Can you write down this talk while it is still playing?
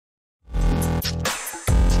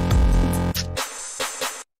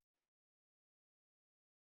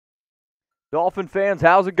Dolphin fans,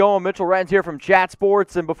 how's it going? Mitchell Renz here from Chat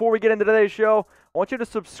Sports. And before we get into today's show, I want you to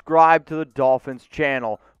subscribe to the Dolphins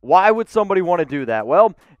channel. Why would somebody want to do that?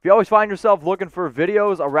 Well, if you always find yourself looking for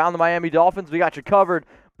videos around the Miami Dolphins, we got you covered.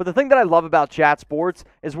 But the thing that I love about Chat Sports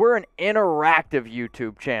is we're an interactive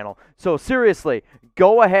YouTube channel. So seriously,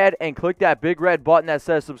 go ahead and click that big red button that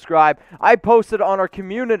says subscribe. I posted on our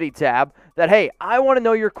community tab that, hey, I want to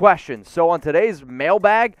know your questions. So on today's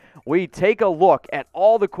mailbag, we take a look at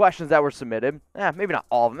all the questions that were submitted. Maybe not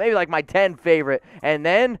all of them, maybe like my 10 favorite. And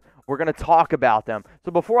then we're going to talk about them.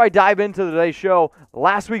 So before I dive into today's show,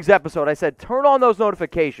 last week's episode, I said turn on those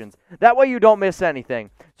notifications. That way you don't miss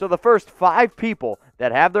anything. So the first 5 people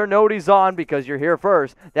that have their noties on, because you're here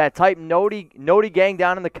first, that type noti gang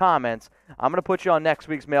down in the comments, I'm going to put you on next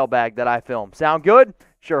week's mailbag that I film. Sound good?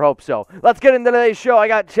 Sure hope so. Let's get into today's show. I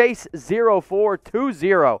got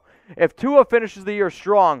Chase0420. If Tua finishes the year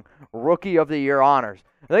strong, Rookie of the Year honors.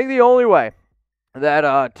 I think the only way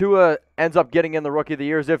that Tua ends up getting in the Rookie of the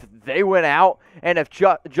Year is if they win out and if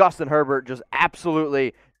Justin Herbert just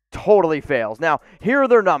absolutely totally fails. Now, here are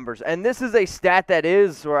their numbers, and this is a stat that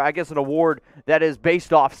is, or I guess an award that is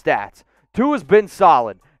based off stats. Tua's been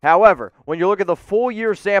solid. However, when you look at the full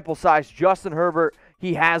year sample size, Justin Herbert,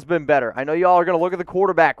 he has been better. I know y'all are going to look at the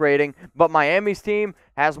quarterback rating, but Miami's team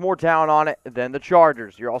has more talent on it than the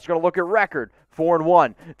Chargers. You're also going to look at record,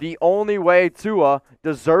 4-1. The only way Tua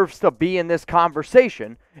deserves to be in this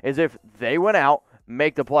conversation is if they win out,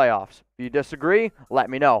 make the playoffs. If you disagree, let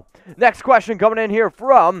me know. Next question coming in here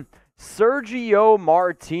from Sergio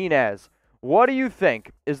Martinez. What do you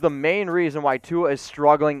think is the main reason why Tua is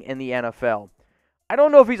struggling in the NFL? I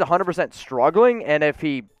don't know if he's 100% struggling, and if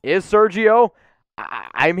he is Sergio,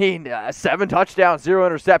 I mean, 7 touchdowns, 0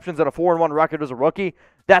 interceptions, and a 4-1 record as a rookie.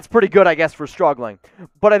 That's pretty good, I guess, for struggling.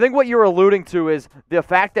 But I think what you're alluding to is the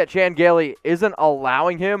fact that Chan Gailey isn't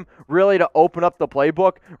allowing him really to open up the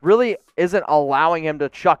playbook, really isn't allowing him to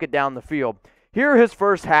chuck it down the field. Here are his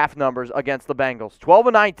first half numbers against the Bengals.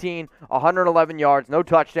 12-19, 111 yards, no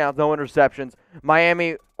touchdowns, no interceptions.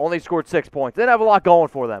 Miami only scored 6 points. They didn't have a lot going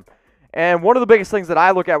for them. And one of the biggest things that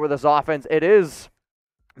I look at with this offense, it is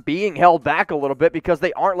being held back a little bit because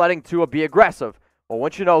they aren't letting Tua be aggressive. Well,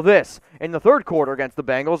 once you know this, in the third quarter against the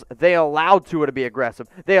Bengals, they allowed Tua to be aggressive.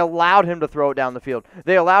 They allowed him to throw it down the field.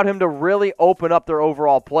 They allowed him to really open up their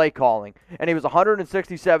overall play calling. And he was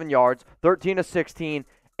 167 yards, 13-16,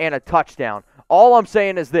 and a touchdown. All I'm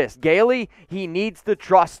saying is this, Gailey, he needs to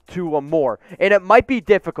trust Tua more. And it might be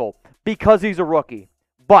difficult because he's a rookie.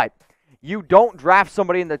 But you don't draft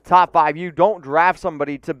somebody in the top 5. You don't draft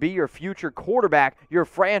somebody to be your future quarterback, your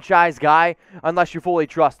franchise guy, unless you fully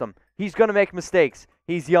trust him. He's going to make mistakes.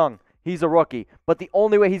 He's young. He's a rookie. But the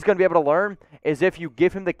only way he's going to be able to learn is if you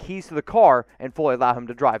give him the keys to the car and fully allow him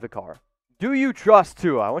to drive the car. Do you trust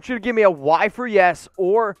Tua? I want you to give me a Y for yes,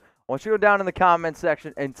 or I want you to go down in the comment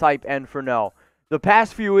section and type N for no. The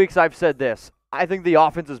past few weeks I've said this. I think the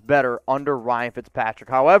offense is better under Ryan Fitzpatrick.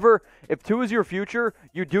 However, if Tua is your future,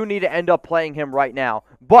 you do need to end up playing him right now.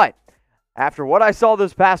 But after what I saw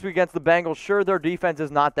this past week against the Bengals, sure, their defense is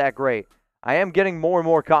not that great. I am getting more and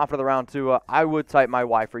more confident around Tua. I would type my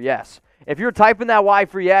Y for yes. If you're typing that Y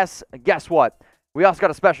for yes, guess what? We also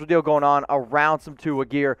got a special deal going on around some Tua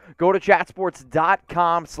gear. Go to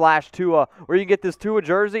chatsports.com/Tua where you can get this Tua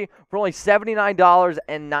jersey for only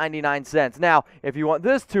 $79.99. Now, if you want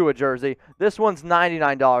this Tua jersey, this one's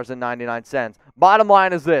 $99.99. Bottom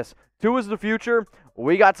line is this. Tua's the future.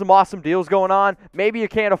 We got some awesome deals going on. Maybe you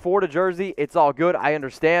can't afford a jersey. It's all good. I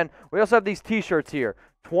understand. We also have these T-shirts here.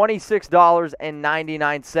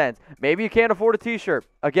 $26.99. Maybe you can't afford a T-shirt.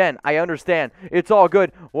 Again, I understand. It's all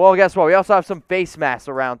good. Well, guess what? We also have some face masks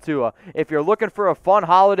around Tua. If you're looking for a fun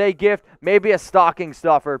holiday gift, maybe a stocking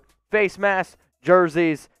stuffer, face masks,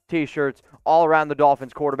 jerseys, T-shirts, all around the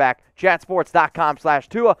Dolphins quarterback.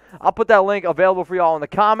 Chatsports.com/Tua. I'll put that link available for you all in the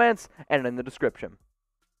comments and in the description.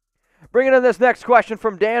 Bringing in this next question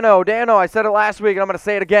from Dano. Dano, I said it last week, and I'm going to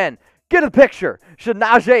say it again. Get a picture. Should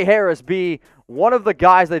Najee Harris be one of the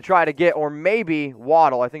guys they try to get, or maybe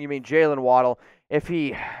Waddle? I think you mean Jaylen Waddle, if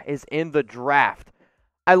he is in the draft.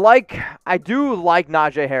 I do like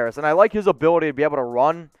Najee Harris, and I like his ability to be able to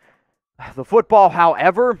run the football.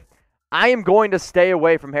 However, I am going to stay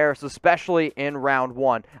away from Harris, especially in round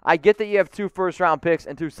 1. I get that you have 2 first-round picks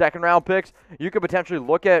and 2 second-round picks. You could potentially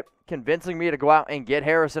look at convincing me to go out and get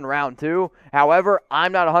Harris in round 2. However,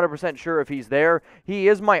 I'm not 100% sure if he's there. He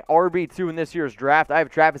is my RB2 in this year's draft. I have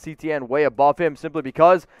Travis Etienne way above him simply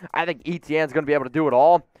because I think Etienne's going to be able to do it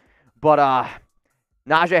all. But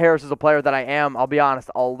Najee Harris is a player that I am, I'll be honest,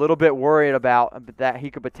 a little bit worried about that he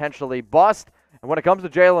could potentially bust. And when it comes to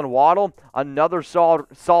Jaylen Waddle, another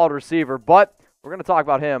solid receiver, but we're going to talk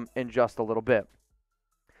about him in just a little bit.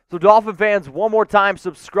 So Dolphin fans, one more time,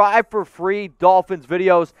 subscribe for free Dolphins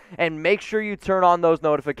videos and make sure you turn on those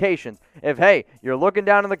notifications. If, hey, you're looking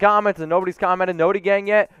down in the comments and nobody's commented Noti Gang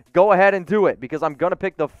yet, go ahead and do it because I'm going to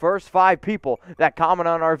pick the first 5 people that comment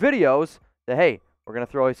on our videos that, hey, we're going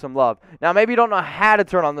to throw you some love. Now, maybe you don't know how to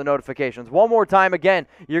turn on the notifications. One more time, again,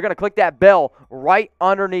 you're going to click that bell right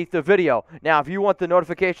underneath the video. Now, if you want the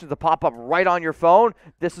notifications to pop up right on your phone,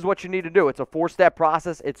 this is what you need to do. It's a 4-step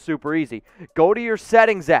process. It's super easy. Go to your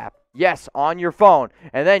settings app, yes, on your phone,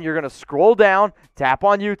 and then you're going to scroll down, tap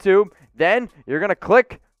on YouTube, then you're going to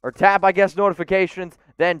click or tap, I guess, notifications,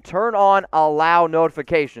 then turn on allow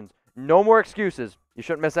notifications. No more excuses. You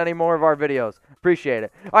shouldn't miss any more of our videos. Appreciate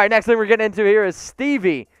it. All right, next thing we're getting into here is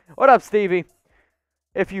Stevie. What up, Stevie?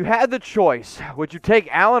 If you had the choice, would you take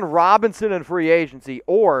Allan Robinson in free agency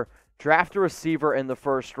or draft a receiver in the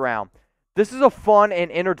first round? This is a fun and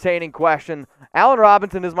entertaining question. Allan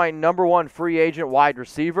Robinson is my #1 free agent wide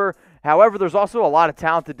receiver. However, there's also a lot of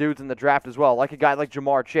talented dudes in the draft as well, like a guy like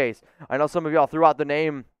Jamar Chase. I know some of y'all threw out the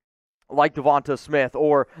name like Devonta Smith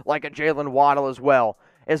or like a Jaylen Waddle as well.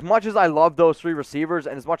 As much as I love those 3 receivers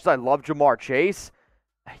and as much as I love Jamar Chase,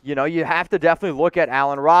 you know, you have to definitely look at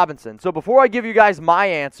Allan Robinson. So before I give you guys my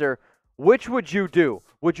answer, which would you do?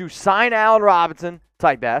 Would you sign Allan Robinson,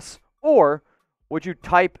 type S, or would you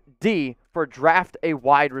type D for draft a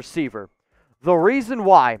wide receiver? The reason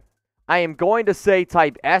why I am going to say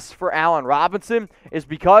type S for Allan Robinson is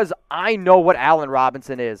because I know what Allan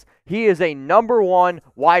Robinson is. He is a #1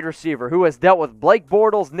 wide receiver who has dealt with Blake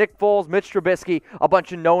Bortles, Nick Foles, Mitch Trubisky, a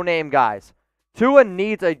bunch of no-name guys. Tua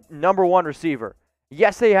needs a #1 receiver.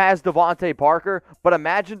 Yes, he has Davante Parker, but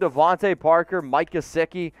imagine Davante Parker, Mike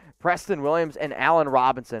Gesicki, Preston Williams, and Allan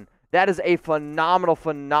Robinson. That is a phenomenal,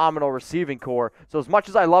 phenomenal receiving core. So as much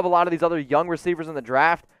as I love a lot of these other young receivers in the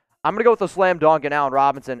draft, I'm going to go with a slam dunk in Allan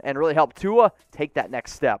Robinson and really help Tua take that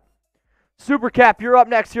next step. Super Cap, you're up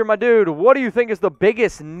next here, my dude. What do you think is the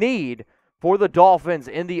biggest need for the Dolphins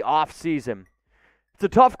in the offseason? It's a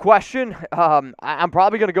tough question. I'm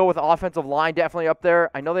probably going to go with offensive line, definitely up there.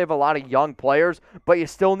 I know they have a lot of young players, but you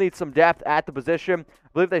still need some depth at the position. I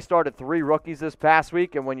believe they started 3 rookies this past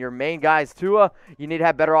week, and when your main guy is Tua, you need to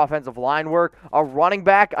have better offensive line work. A running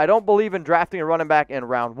back, I don't believe in drafting a running back in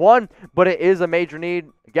round 1, but it is a major need.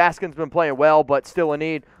 Gaskin's been playing well, but still a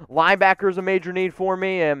need. Linebacker is a major need for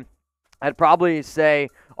me, and I'd probably say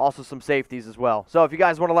also some safeties as well. So if you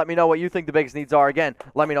guys want to let me know what you think the biggest needs are, again,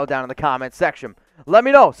 let me know down in the comments section. Let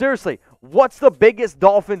me know, seriously, what's the biggest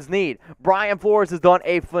Dolphins need? Brian Flores has done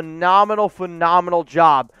a phenomenal, phenomenal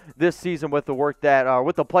job this season with the work that,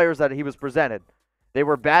 with the players that he was presented. They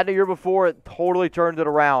were bad the year before, it totally turned it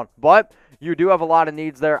around. But you do have a lot of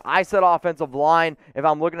needs there. I said offensive line. If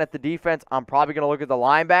I'm looking at the defense, I'm probably going to look at the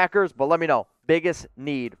linebackers. But let me know, biggest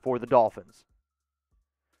need for the Dolphins.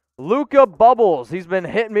 Luca Bubbles, he's been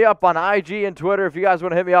hitting me up on IG and Twitter. If you guys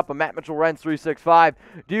want to hit me up, I'm at MitchellRens365.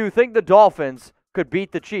 Do you think the Dolphins could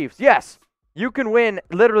beat the Chiefs? Yes, you can win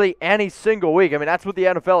literally any single week. I mean, that's what the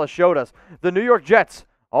NFL has showed us. The New York Jets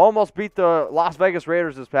almost beat the Las Vegas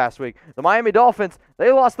Raiders this past week. The Miami Dolphins,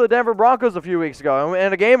 they lost to the Denver Broncos a few weeks ago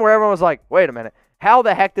in a game where everyone was like, wait a minute, how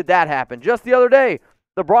the heck did that happen? Just the other day,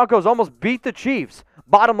 the Broncos almost beat the Chiefs.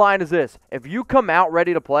 Bottom line is this, if you come out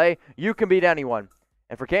ready to play, you can beat anyone.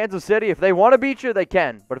 And for Kansas City, if they want to beat you, they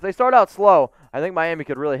can. But if they start out slow, I think Miami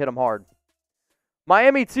could really hit them hard.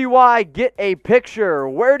 Miami TY, get a picture.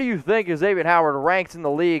 Where do you think Xavien Howard ranks in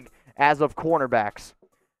the league as of cornerbacks?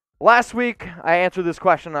 Last week, I answered this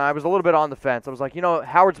question, and I was a little bit on the fence. I was like, you know,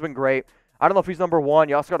 Howard's been great. I don't know if he's #1.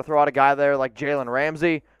 You also got to throw out a guy there like Jalen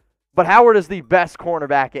Ramsey. But Howard is the best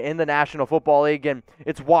cornerback in the National Football League, and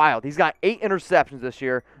it's wild. He's got 8 interceptions this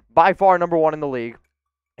year, by far #1 in the league.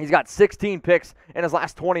 He's got 16 picks in his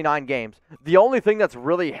last 29 games. The only thing that's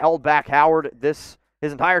really held back Howard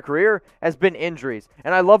his entire career has been injuries.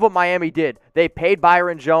 And I love what Miami did. They paid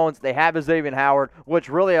Byron Jones. They have Xavien Howard, which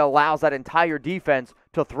really allows that entire defense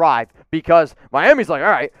to thrive because Miami's like, all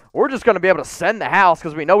right, we're just going to be able to send the house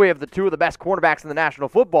because we know we have the 2 of the best cornerbacks in the National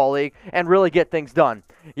Football League and really get things done.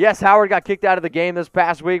 Yes, Howard got kicked out of the game this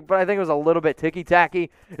past week, but I think it was a little bit ticky-tacky.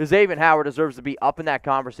 Xavien Howard deserves to be up in that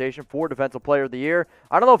conversation for Defensive Player of the Year.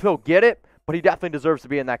 I don't know if he'll get it, but he definitely deserves to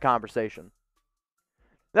be in that conversation.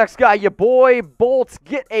 Next guy, your boy Bolts,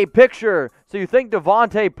 get a picture. So you think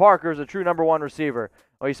Davante Parker is a true #1 receiver.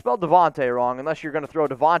 Well, you spelled Davante wrong, unless you're going to throw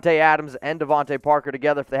Davante Adams and Davante Parker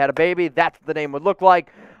together if they had a baby. That's what the name would look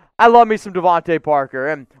like. I love me some Davante Parker.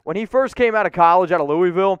 And when he first came out of college out of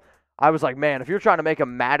Louisville, I was like, man, if you're trying to make a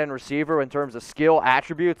Madden receiver in terms of skill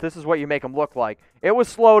attributes, this is what you make him look like. It was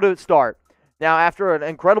slow to start. Now, after an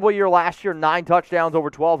incredible year last year, 9 touchdowns, over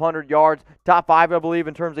 1,200 yards, top 5, I believe,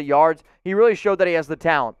 in terms of yards, he really showed that he has the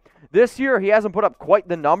talent. This year, he hasn't put up quite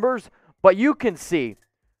the numbers, but you can see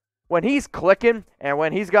when he's clicking and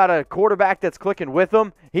when he's got a quarterback that's clicking with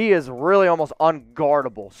him, he is really almost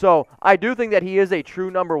unguardable. So I do think that he is a true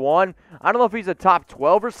number 1. I don't know if he's a top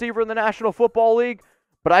 12 receiver in the National Football League,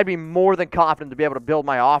 but I'd be more than confident to be able to build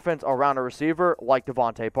my offense around a receiver like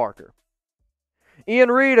Davante Parker.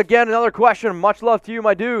 Ian Reed, again, another question. Much love to you,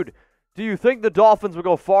 my dude. Do you think the Dolphins will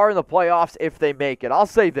go far in the playoffs if they make it? I'll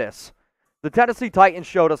say this. The Tennessee Titans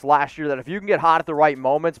showed us last year that if you can get hot at the right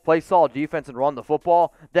moments, play solid defense, and run the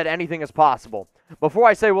football, that anything is possible. Before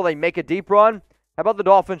I say will they make a deep run, how about the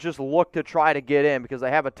Dolphins just look to try to get in because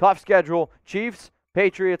they have a tough schedule. Chiefs,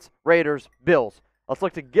 Patriots, Raiders, Bills. Let's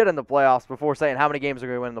look to get in the playoffs before saying how many games are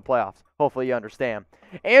going to win in the playoffs. Hopefully you understand.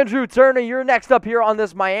 Andrew Turner, you're next up here on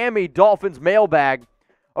this Miami Dolphins mailbag.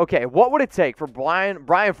 Okay, what would it take for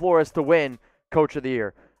Brian Flores to win Coach of the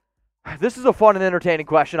Year? This is a fun and entertaining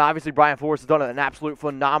question. Obviously, Brian Flores has done an absolute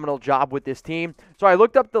phenomenal job with this team. So I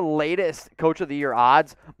looked up the latest Coach of the Year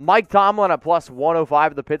odds. Mike Tomlin at plus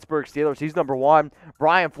 105 of the Pittsburgh Steelers. He's number 1.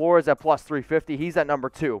 Brian Flores at plus 350. He's at number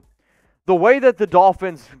 2. The way that the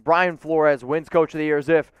Dolphins, Brian Flores, wins Coach of the Year is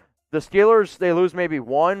if the Steelers, they lose maybe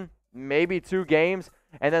 1, maybe 2 games,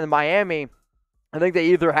 and then Miami, I think they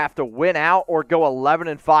either have to win out or go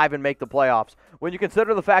 11-5 and make the playoffs. When you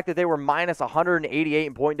consider the fact that they were minus 188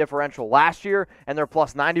 in point differential last year and they're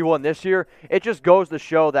plus 91 this year, it just goes to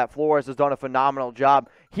show that Flores has done a phenomenal job.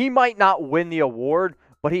 He might not win the award,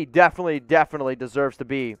 but he definitely deserves to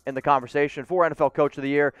be in the conversation for NFL Coach of the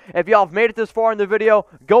Year. If y'all have made it this far in the video,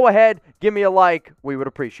 go ahead, give me a like. We would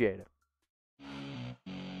appreciate it.